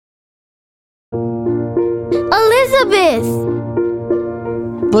Elizabeth!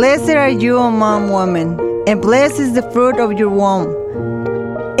 Blessed are you among women, and blessed is the fruit of your womb.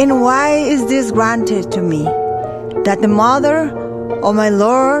 And why is this granted to me, that the mother of my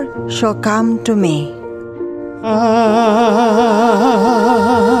Lord shall come to me? Ave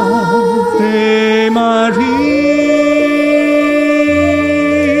Maria,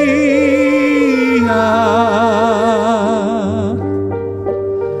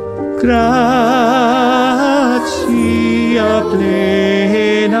 gratia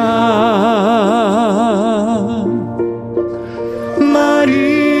plena,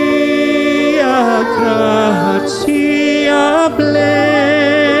 Maria, gratia plena,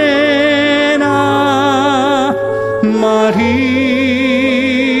 Maria,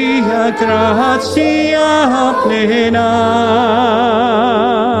 gratia plena.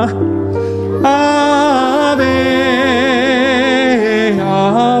 Ave,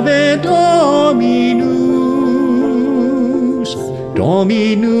 Ave Dominus,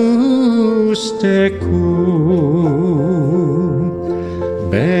 Dominus tecum,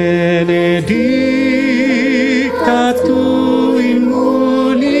 benedictus